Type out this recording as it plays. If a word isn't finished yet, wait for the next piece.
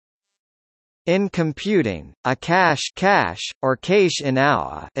In computing, a cache or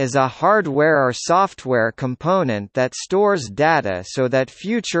cache-in-out is a hardware or software component that stores data so that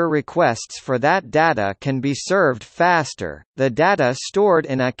future requests for that data can be served faster. The data stored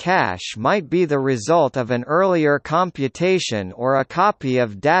in a cache might be the result of an earlier computation or a copy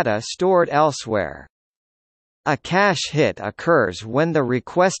of data stored elsewhere. A cache hit occurs when the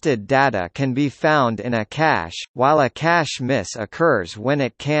requested data can be found in a cache, while a cache miss occurs when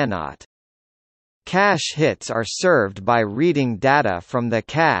it cannot. Cache hits are served by reading data from the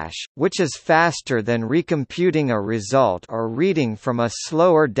cache, which is faster than recomputing a result or reading from a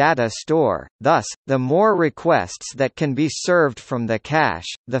slower data store. Thus, the more requests that can be served from the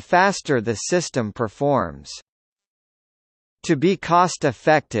cache, the faster the system performs. To be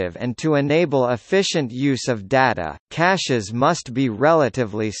cost-effective and to enable efficient use of data, caches must be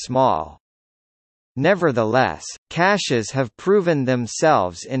relatively small. Nevertheless, caches have proven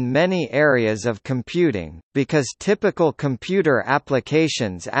themselves in many areas of computing, because typical computer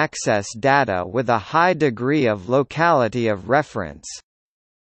applications access data with a high degree of locality of reference.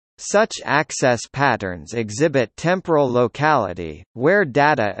 Such access patterns exhibit temporal locality, where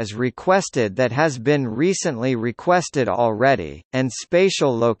data is requested that has been recently requested already, and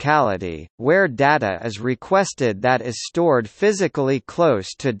spatial locality, where data is requested that is stored physically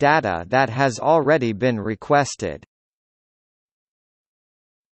close to data that has already been requested.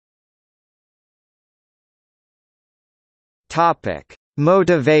 Topic: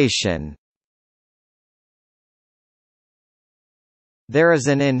 Motivation. There is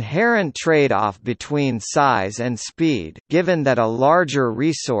an inherent trade-off between size and speed, given that a larger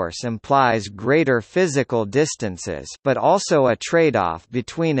resource implies greater physical distances, but also a trade-off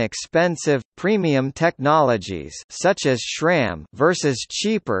between expensive, premium technologies such as SRAM versus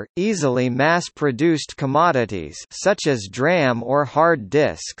cheaper, easily mass-produced commodities such as DRAM or hard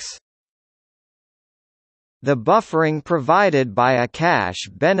disks. The buffering provided by a cache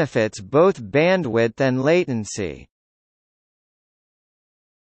benefits both bandwidth and latency.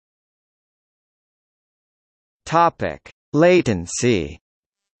 Latency.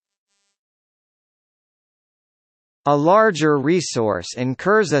 A larger resource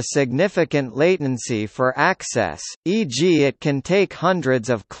incurs a significant latency for access, e.g. it can take hundreds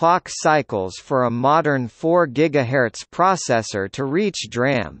of clock cycles for a modern 4 GHz processor to reach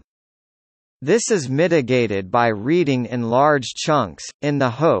DRAM. This is mitigated by reading in large chunks, in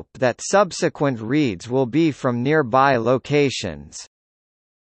the hope that subsequent reads will be from nearby locations.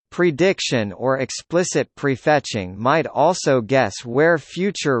 Prediction or explicit prefetching might also guess where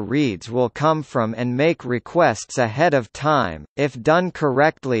future reads will come from and make requests ahead of time. If done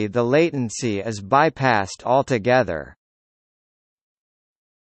correctly, the latency is bypassed altogether.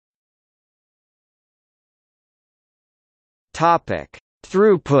 Topic: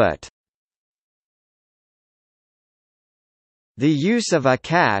 Throughput. The use of a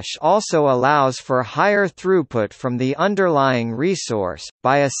cache also allows for higher throughput from the underlying resource,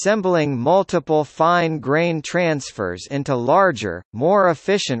 by assembling multiple fine-grained transfers into larger, more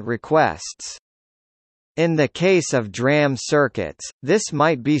efficient requests. In the case of DRAM circuits, this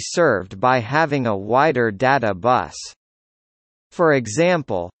might be served by having a wider data bus. For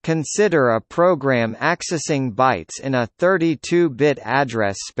example, consider a program accessing bytes in a 32-bit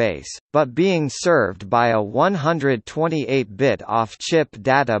address space, but being served by a 128-bit off-chip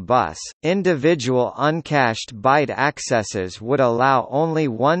data bus. Individual uncached byte accesses would allow only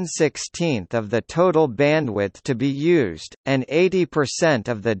 1/16 of the total bandwidth to be used, and 80%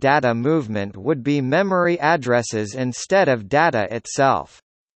 of the data movement would be memory addresses instead of data itself.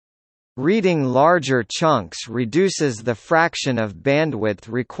 Reading larger chunks reduces the fraction of bandwidth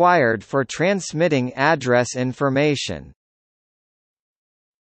required for transmitting address information.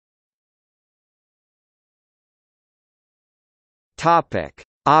 Topic: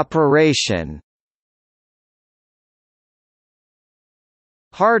 Operation.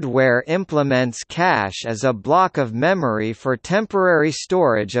 Hardware implements cache as a block of memory for temporary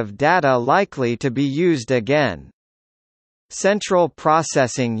storage of data likely to be used again. Central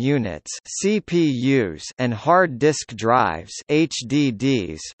Processing Units (CPUs) and hard disk drives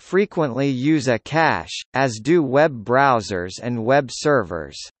 (HDDs) frequently use a cache, as do web browsers and web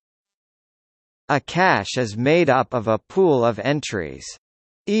servers. A cache is made up of a pool of entries.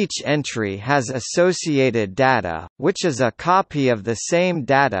 Each entry has associated data, which is a copy of the same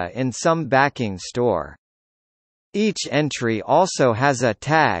data in some backing store. Each entry also has a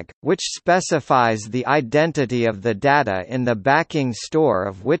tag, which specifies the identity of the data in the backing store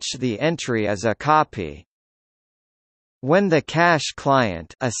of which the entry is a copy. When the cache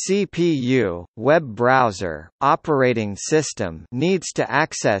client, a CPU, web browser, operating system, needs to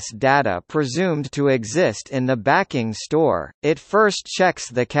access data presumed to exist in the backing store, it first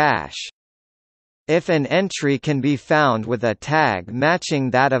checks the cache. If an entry can be found with a tag matching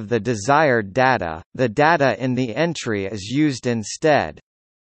that of the desired data, the data in the entry is used instead.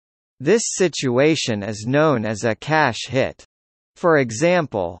 This situation is known as a cache hit. For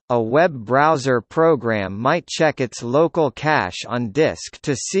example, a web browser program might check its local cache on disk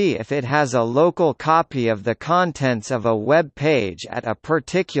to see if it has a local copy of the contents of a web page at a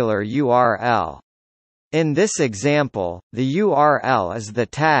particular URL. In this example, the URL is the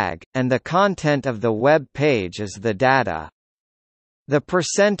tag, and the content of the web page is the data. The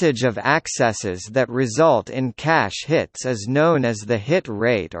percentage of accesses that result in cache hits is known as the hit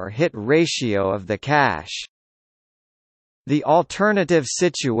rate or hit ratio of the cache. The alternative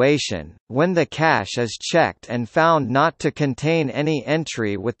situation, when the cache is checked and found not to contain any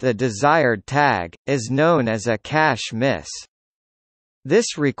entry with the desired tag, is known as a cache miss.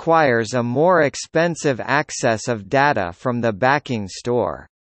 This requires a more expensive access of data from the backing store.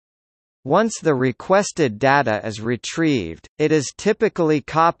 Once the requested data is retrieved, it is typically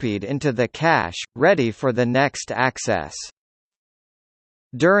copied into the cache, ready for the next access.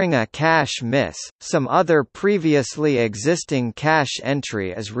 During a cache miss, some other previously existing cache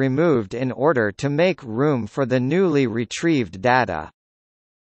entry is removed in order to make room for the newly retrieved data.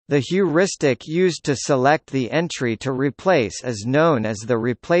 The heuristic used to select the entry to replace is known as the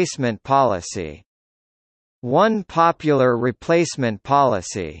replacement policy. One popular replacement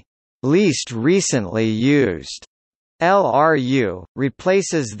policy, least recently used, LRU,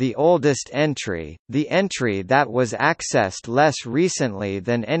 replaces the oldest entry, the entry that was accessed less recently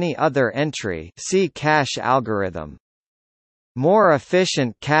than any other entry. See cache algorithm. More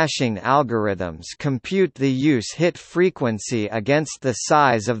efficient caching algorithms compute the use hit frequency against the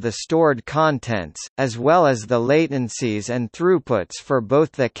size of the stored contents, as well as the latencies and throughputs for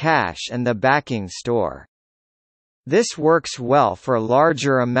both the cache and the backing store. This works well for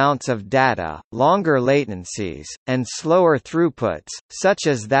larger amounts of data, longer latencies, and slower throughputs, such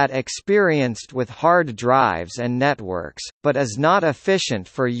as that experienced with hard drives and networks, but is not efficient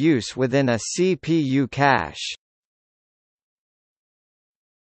for use within a CPU cache.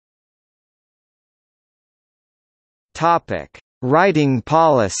 Topic: Writing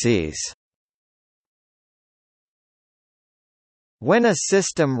policies. When a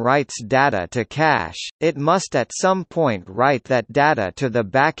system writes data to cache, it must at some point write that data to the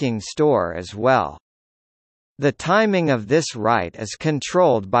backing store as well. The timing of this write is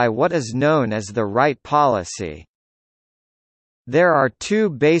controlled by what is known as the write policy. There are two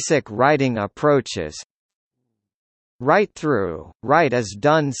basic writing approaches. Write-through – write is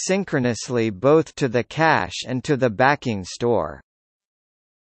done synchronously both to the cache and to the backing store.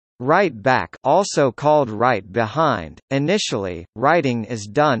 Write-back, also called write-behind, initially, writing is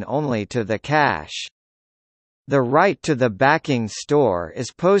done only to the cache. The write to the backing store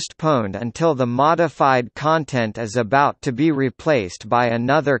is postponed until the modified content is about to be replaced by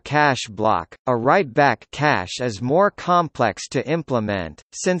another cache block. A write-back cache is more complex to implement,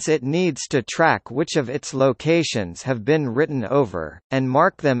 since it needs to track which of its locations have been written over, and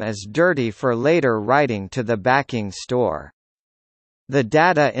mark them as dirty for later writing to the backing store. The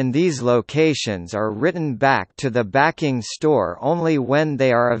data in these locations are written back to the backing store only when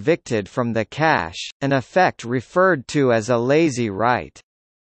they are evicted from the cache, an effect referred to as a lazy write.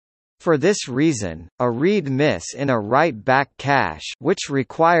 For this reason, a read miss in a write-back cache, which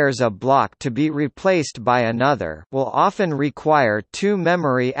requires a block to be replaced by another, will often require two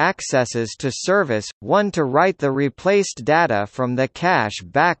memory accesses to service, one to write the replaced data from the cache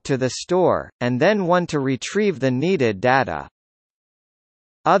back to the store, and then one to retrieve the needed data.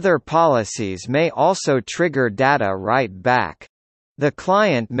 Other policies may also trigger data write-back. The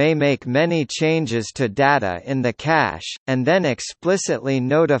client may make many changes to data in the cache, and then explicitly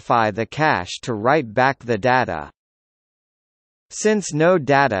notify the cache to write back the data. Since no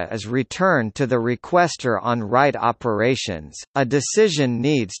data is returned to the requester on write operations, a decision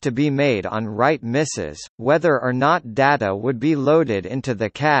needs to be made on write misses, whether or not data would be loaded into the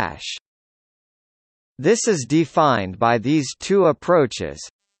cache. This is defined by these two approaches.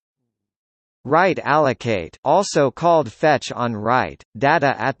 Write allocate, also called fetch on write,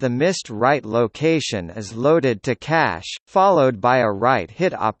 data at the missed write location is loaded to cache, followed by a write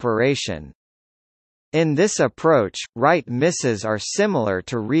hit operation. In this approach, write misses are similar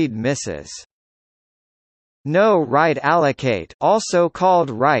to read misses. No write allocate, also called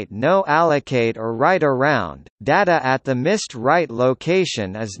write no allocate or write around, data at the missed write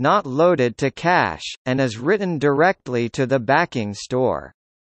location is not loaded to cache, and is written directly to the backing store.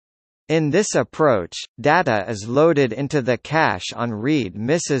 In this approach, data is loaded into the cache on read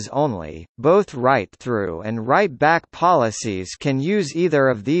misses only. Both write-through and write-back policies can use either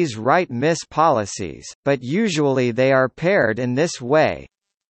of these write-miss policies, but usually they are paired in this way.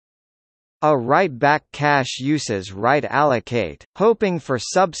 A write-back cache uses write allocate, hoping for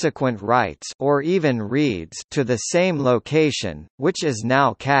subsequent writes or even reads to the same location, which is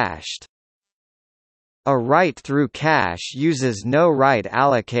now cached. A write-through cache uses no write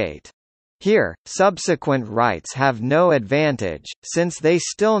allocate. Here, subsequent writes have no advantage, since they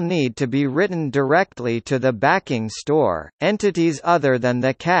still need to be written directly to the backing store. Entities other than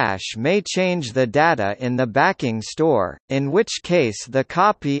the cache may change the data in the backing store, in which case the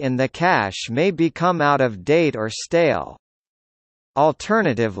copy in the cache may become out of date or stale.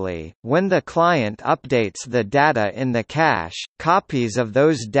 Alternatively, when the client updates the data in the cache, copies of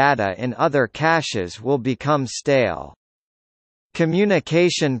those data in other caches will become stale.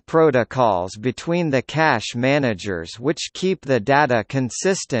 Communication protocols between the cache managers which keep the data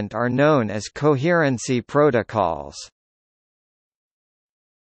consistent are known as coherency protocols.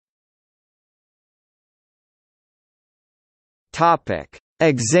 Topic: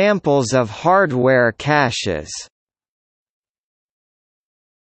 Examples of hardware caches.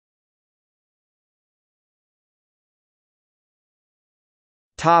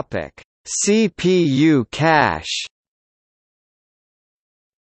 Topic: CPU cache.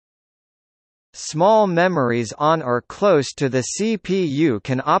 Small memories on or close to the CPU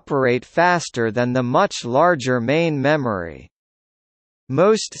can operate faster than the much larger main memory.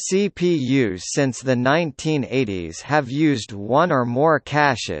 Most CPUs since the 1980s have used one or more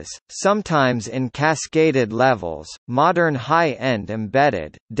caches, sometimes in cascaded levels. Modern high-end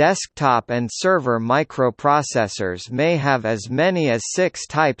embedded, desktop and server microprocessors may have as many as 6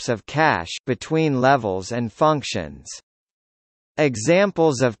 types of cache between levels and functions.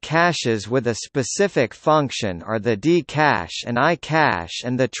 Examples of caches with a specific function are the D cache and I cache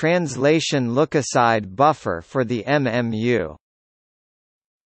and the translation lookaside buffer for the MMU.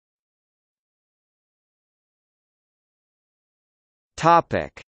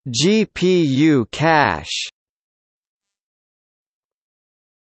 Topic: GPU cache.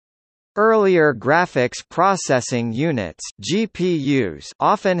 Earlier graphics processing units (GPUs)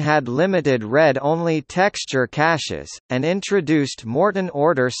 often had limited read-only texture caches, and introduced Morton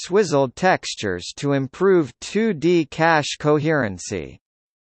order swizzled textures to improve 2D cache coherency.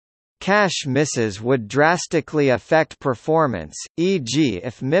 Cache misses would drastically affect performance, e.g.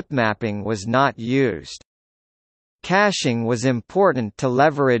 if mipmapping was not used. Caching was important to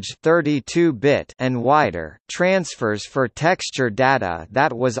leverage 32-bit and wider transfers for texture data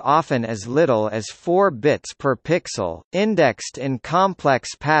that was often as little as 4 bits per pixel, indexed in complex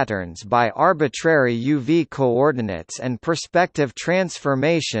patterns by arbitrary UV coordinates and perspective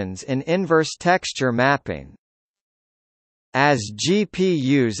transformations in inverse texture mapping. As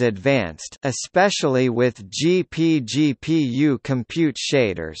GPUs advanced, especially with GPGPU compute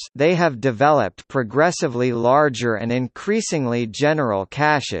shaders, they have developed progressively larger and increasingly general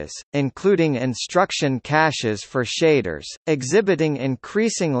caches, including instruction caches for shaders, exhibiting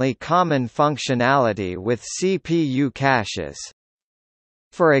increasingly common functionality with CPU caches.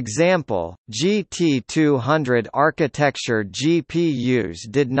 For example, GT200 architecture GPUs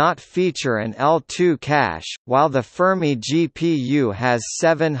did not feature an L2 cache, while the Fermi GPU has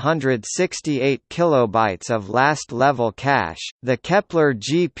 768 kilobytes of last-level cache, the Kepler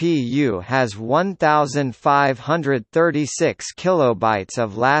GPU has 1536 kilobytes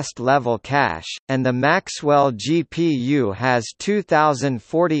of last-level cache, and the Maxwell GPU has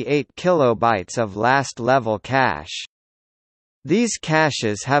 2048 kilobytes of last-level cache. These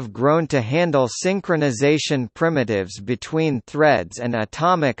caches have grown to handle synchronization primitives between threads and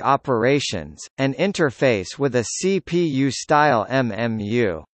atomic operations, and interface with a CPU-style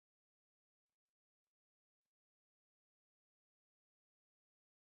MMU.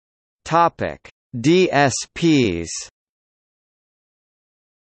 Topic: DSPs.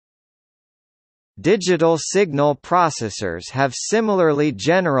 Digital signal processors have similarly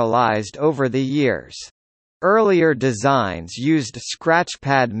generalized over the years. Earlier designs used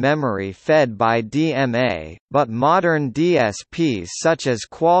scratchpad memory fed by DMA, but modern DSPs such as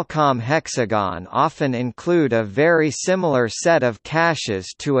Qualcomm Hexagon often include a very similar set of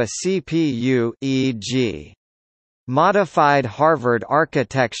caches to a CPU, e.g. modified Harvard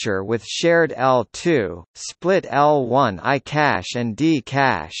architecture with shared L2, split L1 I cache and D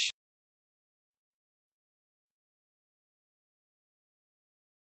cache.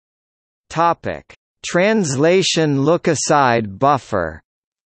 Topic: Translation lookaside buffer.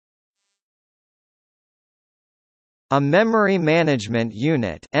 A memory management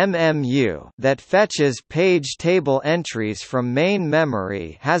unit (MMU) that fetches page table entries from main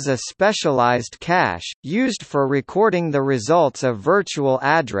memory has a specialized cache, used for recording the results of virtual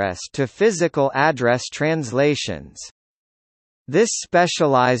address to physical address translations. This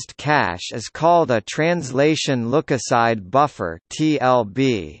specialized cache is called a translation lookaside buffer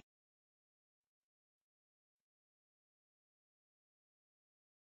 (TLB).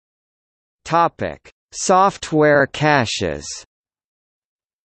 Topic: Software caches.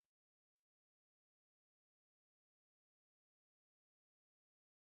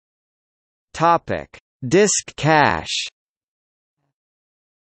 Topic: Disk cache.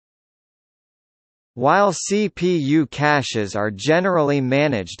 While CPU caches are generally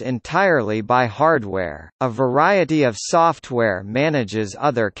managed entirely by hardware, a variety of software manages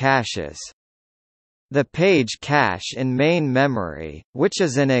other caches. The page cache in main memory, which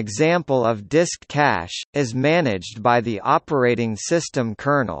is an example of disk cache, is managed by the operating system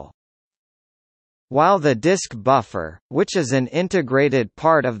kernel. While the disk buffer, which is an integrated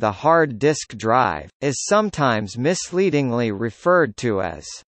part of the hard disk drive, is sometimes misleadingly referred to as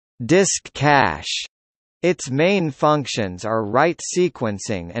disk cache, its main functions are write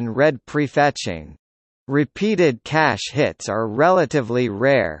sequencing and read prefetching. Repeated cache hits are relatively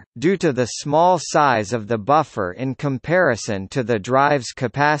rare, due to the small size of the buffer in comparison to the drive's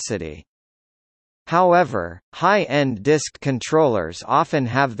capacity. However, high-end disk controllers often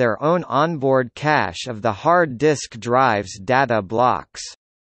have their own onboard cache of the hard disk drive's data blocks.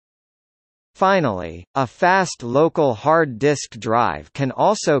 Finally, a fast local hard disk drive can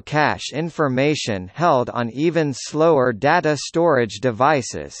also cache information held on even slower data storage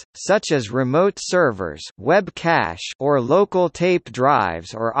devices, such as remote servers, web cache, or local tape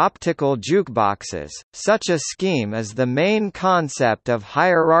drives or optical jukeboxes. Such a scheme is the main concept of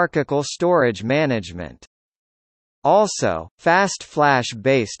hierarchical storage management. Also, fast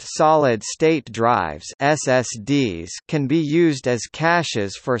flash-based solid-state drives (SSDs) can be used as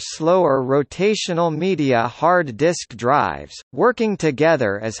caches for slower rotational media hard disk drives, working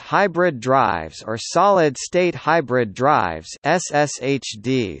together as hybrid drives or solid-state hybrid drives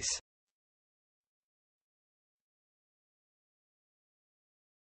 (SSHDs).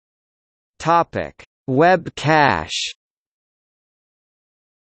 Topic: Web cache.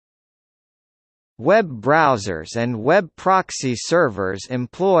 Web browsers and web proxy servers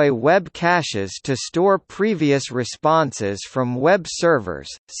employ web caches to store previous responses from web servers,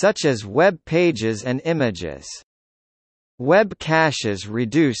 such as web pages and images. Web caches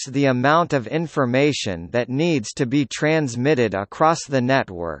reduce the amount of information that needs to be transmitted across the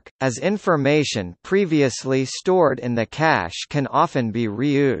network, as information previously stored in the cache can often be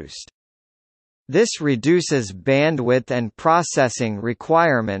reused. This reduces bandwidth and processing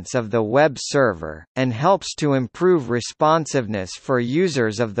requirements of the web server, and helps to improve responsiveness for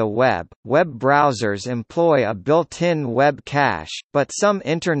users of the web. Web browsers employ a built-in web cache, but some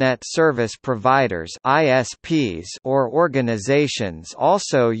Internet Service Providers (ISPs) or organizations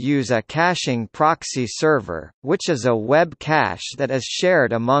also use a caching proxy server, which is a web cache that is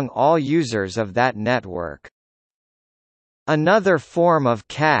shared among all users of that network. Another form of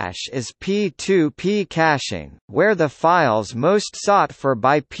cache is P2P caching, where the files most sought for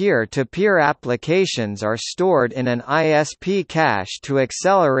by peer-to-peer applications are stored in an ISP cache to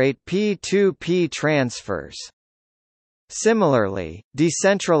accelerate P2P transfers. Similarly,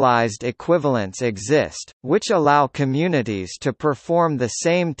 decentralized equivalents exist, which allow communities to perform the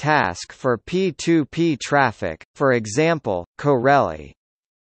same task for P2P traffic, for example, Corelli.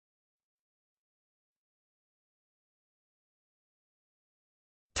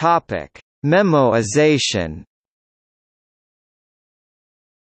 Topic: Memoization.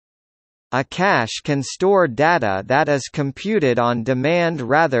 A cache can store data that is computed on demand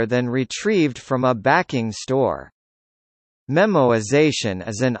rather than retrieved from a backing store. Memoization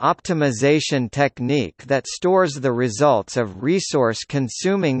is an optimization technique that stores the results of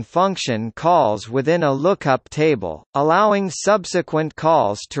resource-consuming function calls within a lookup table, allowing subsequent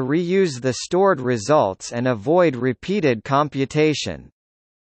calls to reuse the stored results and avoid repeated computation.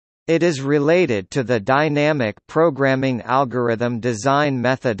 It is related to the dynamic programming algorithm design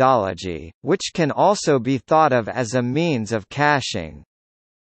methodology, which can also be thought of as a means of caching.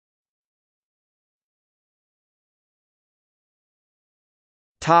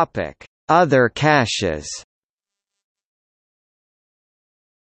 Topic: Other caches.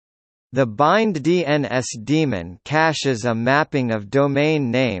 The bind DNS daemon caches a mapping of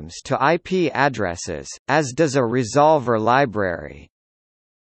domain names to IP addresses, as does a resolver library.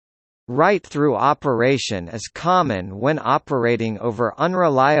 Write-through operation is common when operating over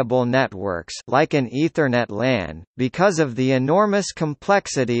unreliable networks like an Ethernet LAN, because of the enormous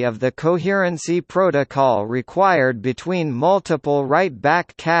complexity of the coherency protocol required between multiple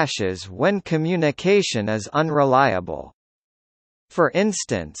write-back caches when communication is unreliable. For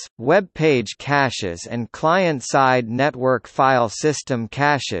instance, web page caches and client-side network file system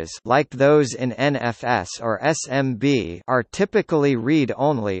caches like those in NFS or SMB are typically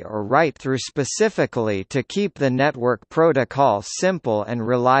read-only or write-through specifically to keep the network protocol simple and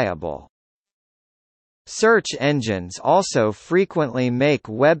reliable. Search engines also frequently make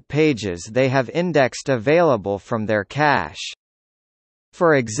web pages they have indexed available from their cache.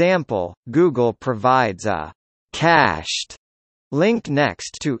 For example, Google provides a cached link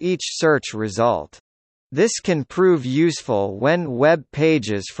next to each search result. This can prove useful when web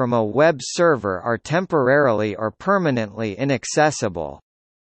pages from a web server are temporarily or permanently inaccessible.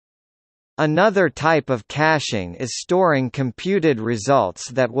 Another type of caching is storing computed results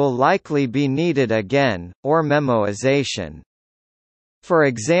that will likely be needed again, or memoization. For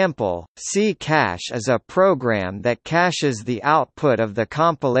example, C-cache is a program that caches the output of the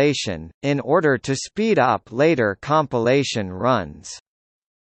compilation, in order to speed up later compilation runs.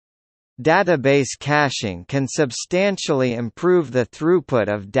 Database caching can substantially improve the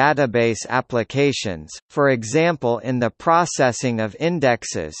throughput of database applications, for example in the processing of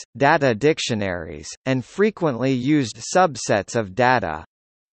indexes, data dictionaries, and frequently used subsets of data.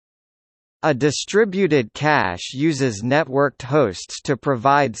 A distributed cache uses networked hosts to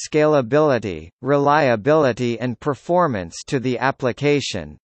provide scalability, reliability and performance to the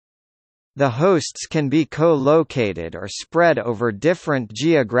application. The hosts can be co-located or spread over different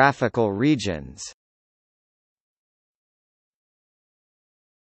geographical regions.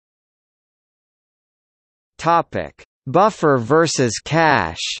 Topic: Buffer versus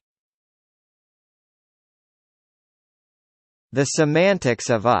cache. The semantics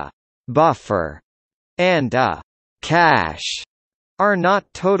of a buffer and a cache are not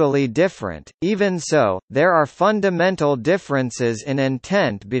totally different. Even so, there are fundamental differences in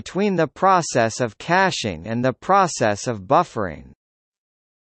intent between the process of caching and the process of buffering.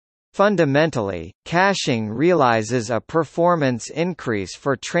 Fundamentally, caching realizes a performance increase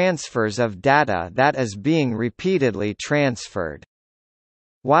for transfers of data that is being repeatedly transferred.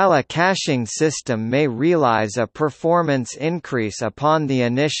 While a caching system may realize a performance increase upon the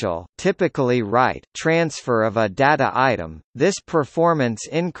initial, typically write, transfer of a data item, this performance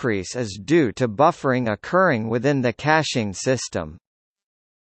increase is due to buffering occurring within the caching system.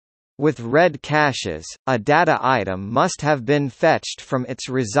 With read caches, a data item must have been fetched from its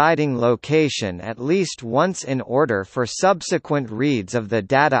residing location at least once in order for subsequent reads of the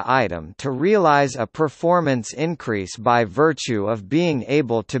data item to realize a performance increase by virtue of being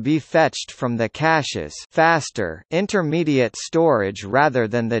able to be fetched from the cache's faster intermediate storage rather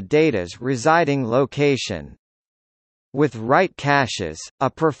than the data's residing location. With write caches, a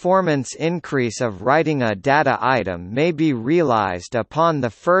performance increase of writing a data item may be realized upon the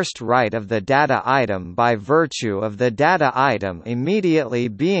first write of the data item by virtue of the data item immediately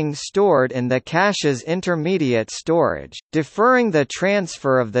being stored in the cache's intermediate storage, deferring the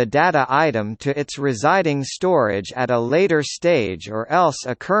transfer of the data item to its residing storage at a later stage or else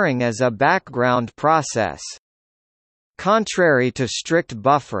occurring as a background process. Contrary to strict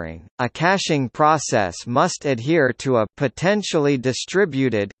buffering, a caching process must adhere to a potentially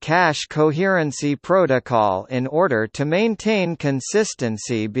distributed cache coherency protocol in order to maintain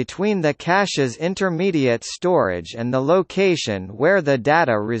consistency between the cache's intermediate storage and the location where the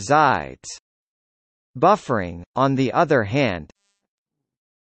data resides. Buffering, on the other hand,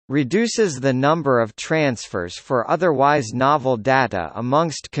 reduces the number of transfers for otherwise novel data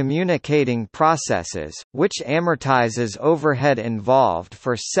amongst communicating processes, which amortizes overhead involved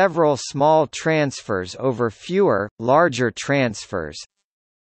for several small transfers over fewer, larger transfers,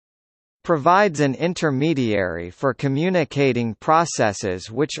 provides an intermediary for communicating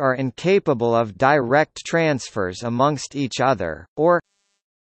processes which are incapable of direct transfers amongst each other, or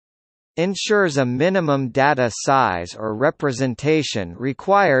ensures a minimum data size or representation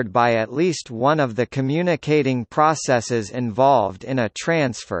required by at least one of the communicating processes involved in a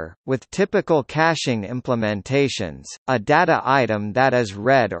transfer. With typical caching implementations, a data item that is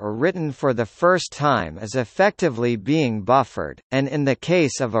read or written for the first time is effectively being buffered, and in the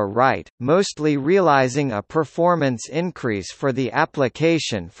case of a write, mostly realizing a performance increase for the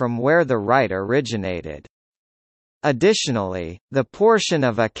application from where the write originated. Additionally, the portion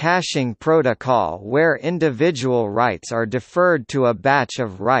of a caching protocol where individual writes are deferred to a batch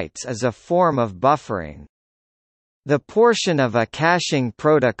of writes is a form of buffering. The portion of a caching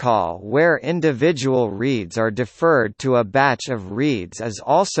protocol where individual reads are deferred to a batch of reads is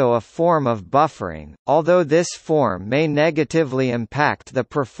also a form of buffering, although this form may negatively impact the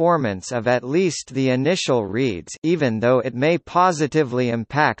performance of at least the initial reads, even though it may positively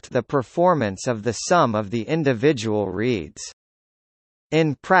impact the performance of the sum of the individual reads.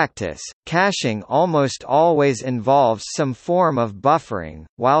 In practice, caching almost always involves some form of buffering,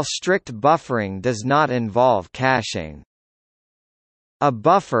 while strict buffering does not involve caching. A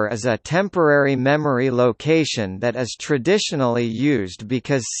buffer is a temporary memory location that is traditionally used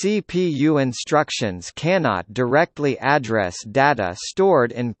because CPU instructions cannot directly address data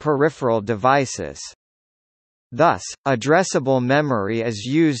stored in peripheral devices. Thus, addressable memory is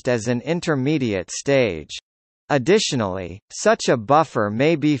used as an intermediate stage. Additionally, such a buffer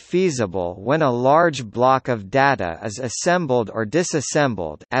may be feasible when a large block of data is assembled or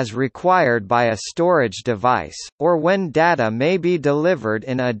disassembled as required by a storage device, or when data may be delivered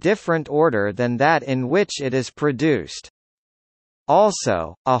in a different order than that in which it is produced.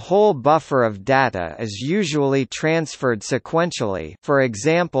 Also, a whole buffer of data is usually transferred sequentially, for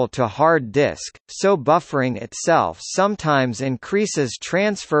example to hard disk, so buffering itself sometimes increases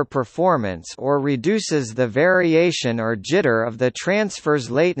transfer performance or reduces the variation or jitter of the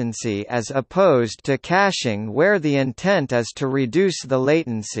transfer's latency as opposed to caching where the intent is to reduce the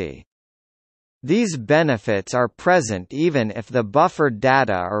latency. These benefits are present even if the buffered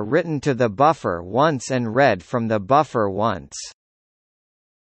data are written to the buffer once and read from the buffer once.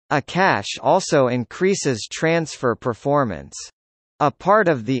 A cache also increases transfer performance. A part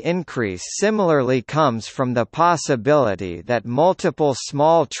of the increase similarly comes from the possibility that multiple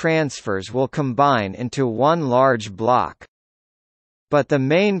small transfers will combine into one large block. But the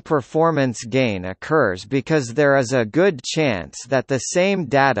main performance gain occurs because there is a good chance that the same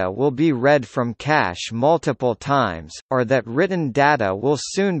data will be read from cache multiple times, or that written data will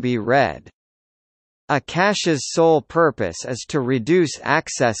soon be read. A cache's sole purpose is to reduce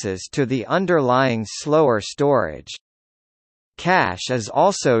accesses to the underlying slower storage. Cache is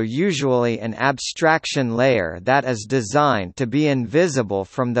also usually an abstraction layer that is designed to be invisible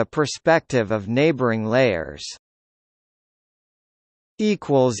from the perspective of neighboring layers.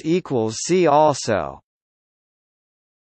 See also